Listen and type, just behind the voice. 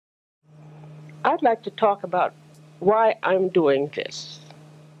I'd like to talk about why I'm doing this.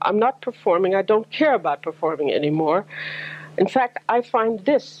 I'm not performing. I don't care about performing anymore. In fact, I find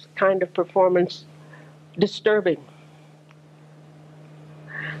this kind of performance disturbing.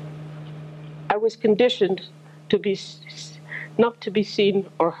 I was conditioned to be not to be seen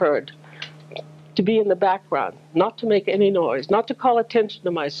or heard, to be in the background, not to make any noise, not to call attention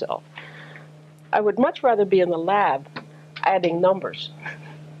to myself. I would much rather be in the lab adding numbers,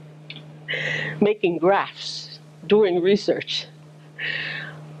 making graphs, doing research.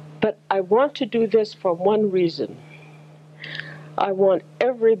 But I want to do this for one reason. I want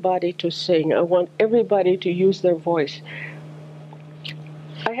everybody to sing. I want everybody to use their voice.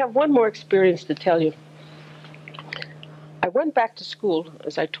 I have one more experience to tell you. I went back to school,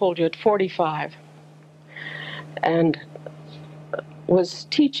 as I told you, at 45, and was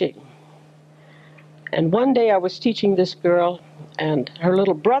teaching. And one day I was teaching this girl, and her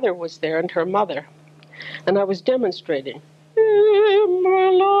little brother was there, and her mother. And I was demonstrating.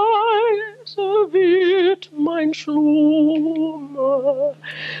 Wird mein Schlummer.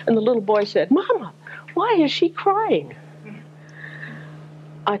 And the little boy said, "Mama, why is she crying?"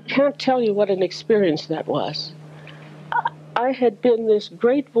 I can't tell you what an experience that was. I had been this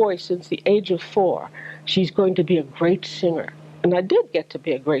great voice since the age of 4. She's going to be a great singer. And I did get to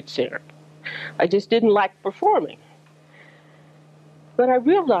be a great singer. I just didn't like performing. But I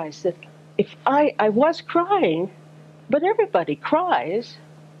realized that if I was crying, but everybody cries,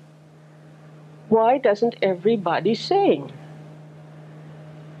 why doesn't everybody sing?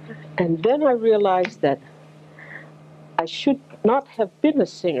 And then I realized that I should not have been a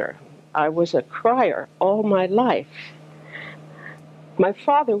singer. I was a crier all my life. My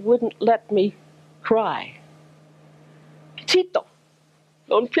father wouldn't let me cry. Prieto,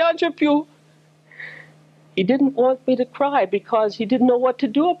 non piange più. He didn't want me to cry because he didn't know what to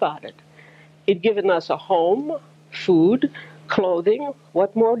do about it. He'd given us a home, food, clothing.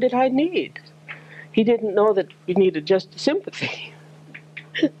 What more did I need? He didn't know that we needed just sympathy.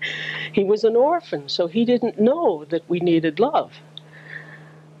 He was an orphan, so he didn't know that we needed love.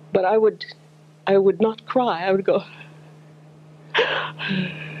 But I would not cry. I would go,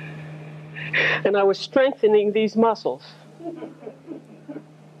 and I was strengthening these muscles.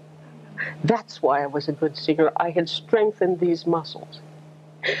 That's why I was a good singer. I had strengthened these muscles.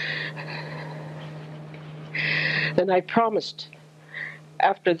 And I promised,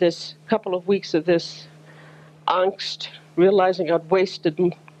 after this couple of weeks of this angst, realizing I'd wasted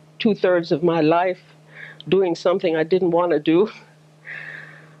 2/3 of my life doing something I didn't want to do,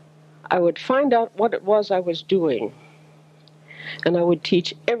 I would find out what it was I was doing. And I would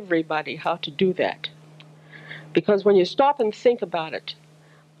teach everybody how to do that. Because when you stop and think about it,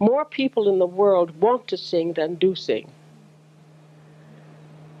 more people in the world want to sing than do sing.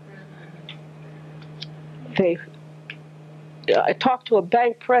 I talk to a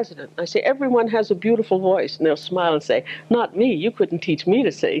bank president. I say, everyone has a beautiful voice. And they'll smile and say, not me. You couldn't teach me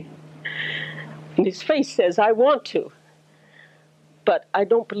to sing. And his face says, I want to. But I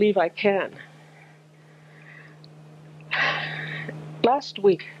don't believe I can. Last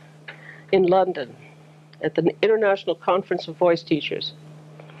week in London, at the International Conference of Voice Teachers,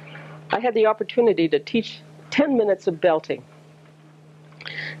 I had the opportunity to teach 10 minutes of belting.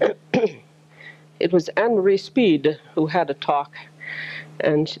 It was Anne-Marie Speed who had a talk,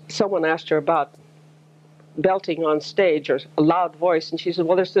 and someone asked her about belting on stage or a loud voice, and she said,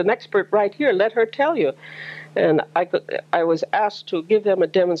 well, there's an expert right here, let her tell you. And I was asked to give them a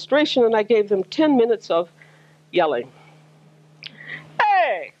demonstration, and I gave them 10 minutes of yelling.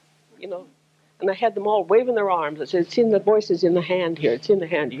 Hey! You know, and I had them all waving their arms. I said, it's in the voice is in the hand here. It's in the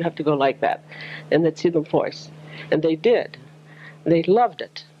hand. You have to go like that. And it's in the voice. And they did. They loved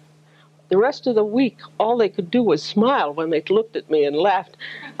it. The rest of the week, all they could do was smile when they looked at me and laughed.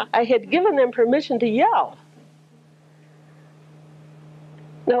 I had given them permission to yell.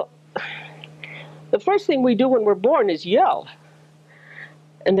 Now, the first thing we do when we're born is yell.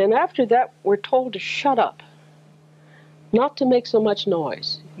 And then after that, we're told to shut up, not to make so much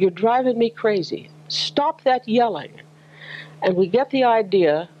noise. You're driving me crazy. Stop that yelling. And we get the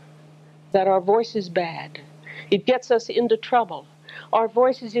idea that our voice is bad. It gets us into trouble. Our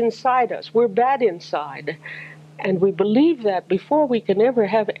voice is inside us. We're bad inside. And we believe that before we can ever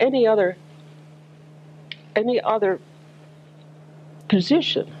have any other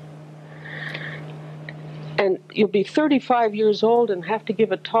position. And you'll be 35 years old and have to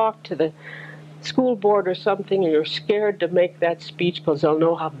give a talk to the school board or something, and you're scared to make that speech because they'll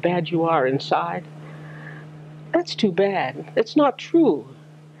know how bad you are inside. That's too bad. It's not true.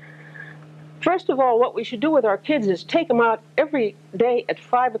 First of all, what we should do with our kids is take them out every day at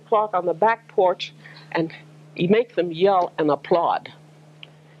 5 o'clock on the back porch and you make them yell and applaud.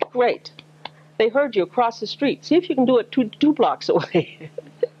 Great. They heard you across the street. See if you can do it two blocks away.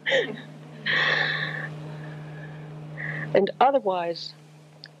 And otherwise,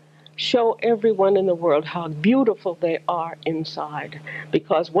 show everyone in the world how beautiful they are inside.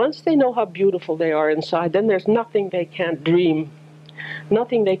 Because once they know how beautiful they are inside, then there's nothing they can't dream.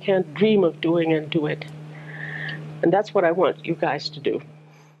 Nothing they can't dream of doing and do it. And that's what I want you guys to do.